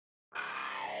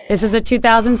This is a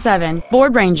 2007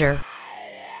 Ford Ranger.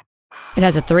 It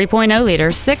has a 3.0-liter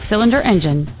 6-cylinder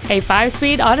engine, a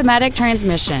 5-speed automatic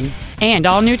transmission, and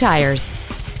all new tires.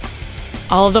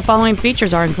 All of the following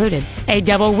features are included: a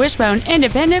double wishbone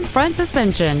independent front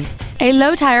suspension, a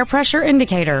low tire pressure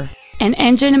indicator, an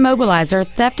engine immobilizer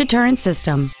theft deterrent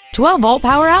system, 12-volt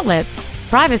power outlets,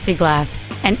 privacy glass,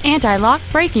 an anti-lock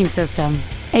braking system,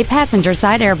 a passenger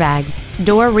side airbag,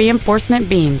 door reinforcement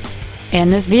beams,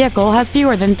 and this vehicle has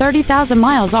fewer than 30,000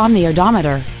 miles on the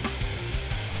odometer.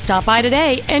 Stop by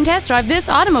today and test drive this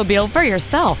automobile for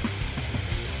yourself.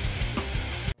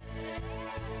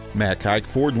 Matt Haik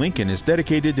Ford Lincoln is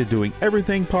dedicated to doing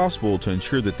everything possible to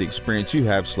ensure that the experience you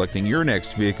have selecting your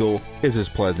next vehicle is as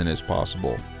pleasant as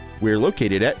possible. We're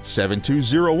located at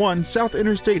 7201 South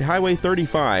Interstate Highway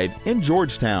 35 in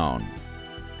Georgetown.